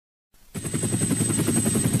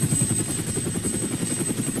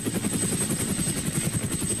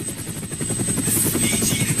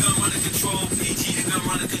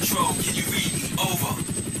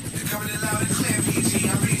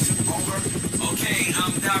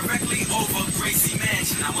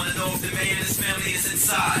I want to know if the mayor and his family is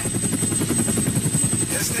inside.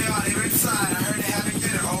 Yes, they are. They're inside. I heard they're having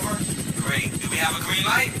dinner. Over. Great. Do we have a green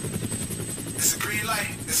light? It's a green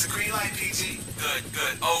light. It's a green light, PG. Good,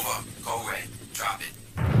 good. Over. Go red. Drop it.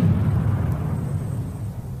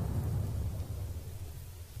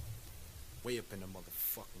 Way up in the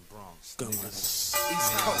motherfucking Bronx. Gunrunnerz.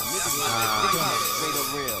 East Coast.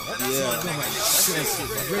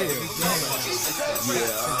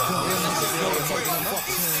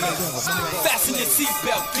 Fasten your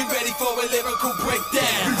seatbelt, get ready for a lyrical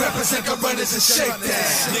breakdown. We represent Gunrunnerz and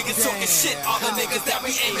Shakedown. Niggas talking shit, all the niggas that we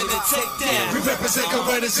aiming to take down. We represent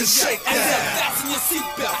Gunrunnerz and Shakedown. Fasten your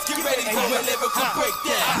seatbelts, get ready for a lyrical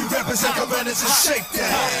breakdown. We represent Gunrunnerz and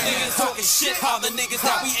Shakedown. Niggas talking shit, all the niggas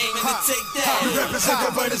that we aiming to take down. We represent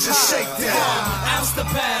Gunrunnerz and Shakedown. Ounce to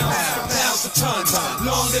pounds, pounds to tons.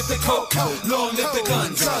 Long live the coke, long live the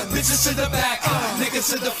guns. Bitches to the back, niggas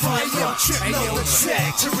to the front.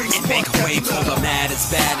 And make a way for the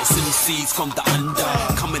maddest, baddest MCs from the under.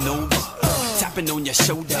 Coming over, tapping on your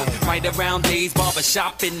shoulder. Right around days,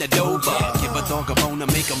 barbershop in the Dover. Give a dog a bone to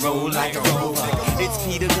make him roll like a rover. It's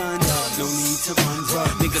Peter Gunn, no need to run.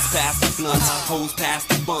 Niggas pass the blunts, hoes pass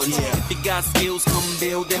the buns. If you got skills, come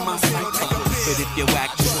build in my cypher. But if you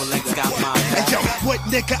whack, your legs got my back. Yo, what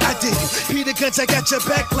nigga I did you? Peter Guns, I got your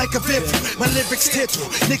back like a vip. My lyrics tear through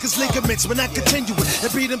niggas' ligaments when I continue it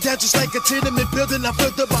and beat them down just like a tenement building. I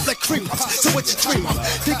build them up like creepers. So what you dream of?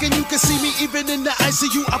 Thinking you can see me even in the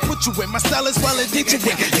ICU? I put you in. My style is well addicted.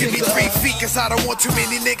 Give me 3 feet, cause I don't want too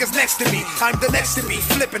many niggas next to me. I'm the next to be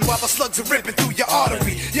flipping while the slugs are ripping through your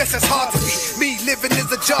artery. Yes, it's hard to be. Me living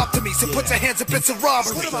is a job to me, so put your hands up, it's a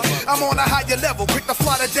robbery. I'm on a higher level, quick to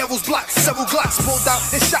fly the devil's blocks. Several glocks pulled out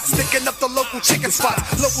and shots, sticking up the local chicken spots.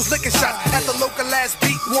 Locals licking shots at the local last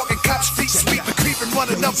beat, walking cop street, sweeping, creeping,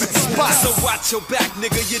 running up in spots. So watch your back,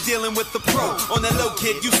 nigga, you're dealing with the pro. On the low,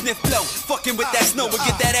 kid, you sniff flow. Fucking with that snow, but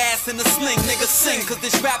get that ass in the sling. Nigga, sing, cause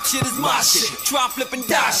this rap shit is my shit. Try flip and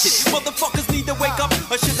die shit. Motherfuckers need to wake up,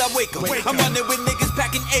 or should I wake up? I'm running with niggas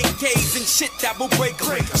packing AKs and shit that will break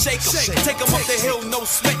them. Shake them, take them up the hill, no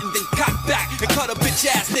sweating, then cock back and cut a bitch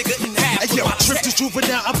ass nigga in half. Hey, yo, trip to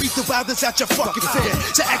juvenile, I beat the wildest out your fucking fear.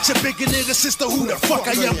 To action bigger than the sister, who the fuck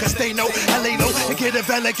I am? Cause they know I lay low and get a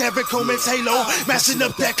val like Eric Coleman's halo. Mashing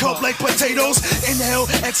up that coke like potatoes. Inhale,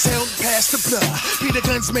 exhale, pass the blood. Peter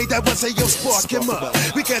Guns made that one say, yo, spark him up.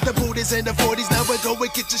 We got the booties in the 40s, now we go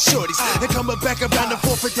and get your shorties. And coming back around the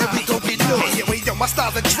 4th and then we go get naughty. Hey, yo, my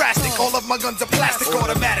styles are drastic. All of my guns are plastic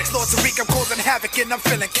automatics. Lord Tariq, I'm causing havoc and I'm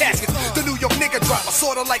filling caskets. The New York nigga dropper,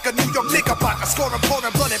 sorta like a New York nigga blocker. Scoring,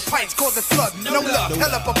 pouring blood and pints, causing flood. No love,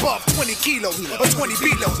 hell up above 20 kilos or 20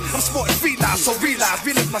 belows. I'm sporting felines, so realize,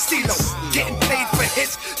 real is my stilo. Getting paid for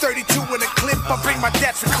hits, 32 in a clip. I bring my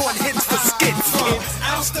debts, recording hits for skits.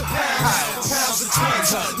 Ounce to pounds, pounds and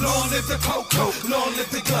tons. Long live the coke, long live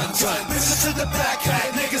the guns. Bitches to the back,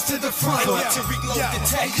 niggas to the front. To reload the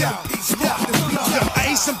tech, peace, Yo,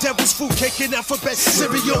 I ate some devil's food cake and alphabet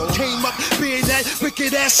cereal. Came up being that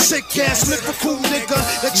wicked ass, sick ass, lyrical nigga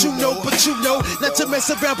that you know, but you know not to mess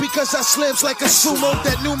around because I slams like a sumo.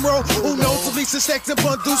 That numero uno, to least the stacks and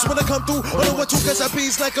bundles when I come through. I don't want you cause I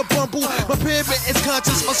bees like a bumble. My pyramid is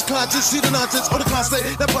conscious, unconscious, see the nonsense on the constant.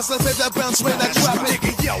 That bust like that bounce when I drop it.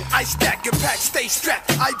 Nigga, yo, I stack and pack, stay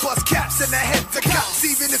strapped. I bust caps in the heads of cops,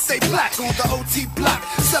 even if they black on the OT block.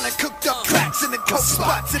 Selling cooked up cracks in the coke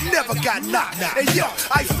spots and never got knocked. And yo,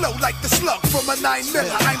 I flow like the slug from a 9mm.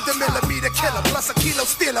 I'm the millimeter killer, plus a kilo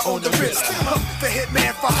stealer on the wrist. The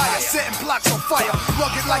hitman for hire, setting blocks on fire.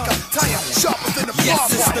 Rugged like a tire, sharper than a barbed wire.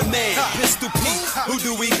 Yes, it's the man, Pistol Pete. Who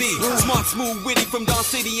do we be? Smart, smooth, witty from Dawn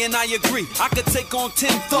City, and I agree. I could take on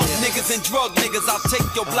 10 thug niggas and drug niggas. I'll take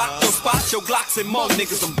your block, your spot, your glocks and mug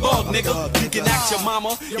niggas. I'm bug nigga. You can act your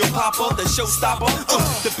mama, your papa, the showstopper.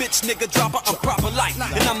 The bitch nigga dropper, I'm proper light.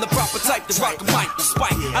 And I'm the proper type to rock a mic,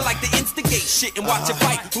 despite I like to instigate shit and watch it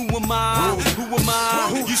fight. Who am I? Who am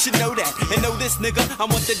I? You should know that and know this nigga. I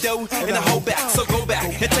want the dough and a whole back, so go back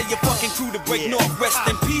and tell your fucking crew to break north. Rest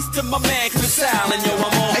in peace to my man Chris Allen, yo,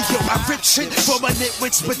 I'm on. Hey yo, I rip shit for my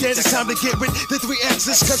nitwits, but then it's time to get rid the 3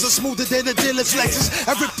 axes, cause I'm smoother than a dealer's Lexus.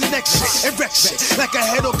 I rip the next shit and wreck shit like a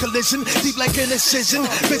head on collision, deep like an incision.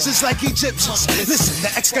 Bitches like Egyptians. Listen,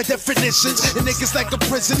 the X got definitions, and niggas like a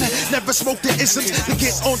prison. Never smoke the isms to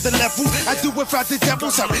get on the level. I do without the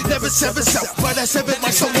devil's help, never sever self, but I sever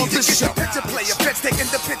myself on this show. Picture player, bitch, taking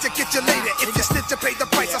the picture, get you later. If you snitch, you pay the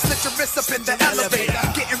price. I'll slit your wrist up in the elevator.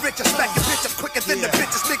 Getting richer, smack your bitch up quicker than the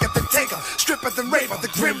bitches, nigga than taker, stripper than raper,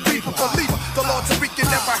 the grim reaper, believer. The Lord Tariq, you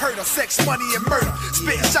never heard of sex, money, and murder.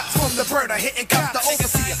 Spitting shots from the burner, hitting cops, the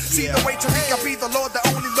overseer. See the way Tariq, I be the Lord, the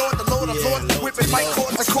only Lord, the Lord. Lord of Lords, whipping my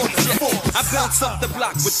cords and cords before. I bounce up the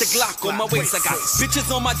block with the Glock on my waist. I got bitches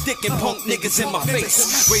on my dick and punk niggas in my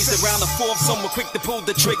face. Raised around the fourth, someone quick to pull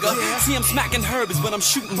the trigger. See, I'm smacking herbs, but I'm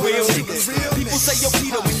shooting real niggas. People say, yo,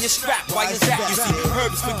 Peter, when you're strapped, why is that? You see,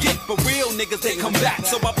 herbs forget, but real niggas, they come back.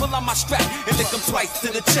 So I pull out my strap and lick them twice to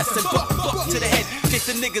the chest and buck to the head. Case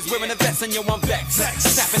the niggas wearing a vest and yo, I'm vexed.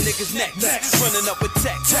 Snapping niggas' necks, running up with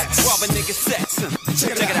text, robbing niggas' sex.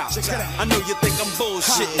 Check it out. I know you think I'm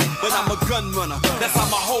bullshitting, but I'm a gun runner. That's how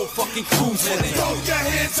my whole fucking crew's in it. Throw your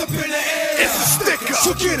hands up in the air. It's a sticker.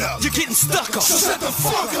 So get up. You're getting stuck up. So shut the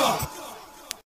fuck up.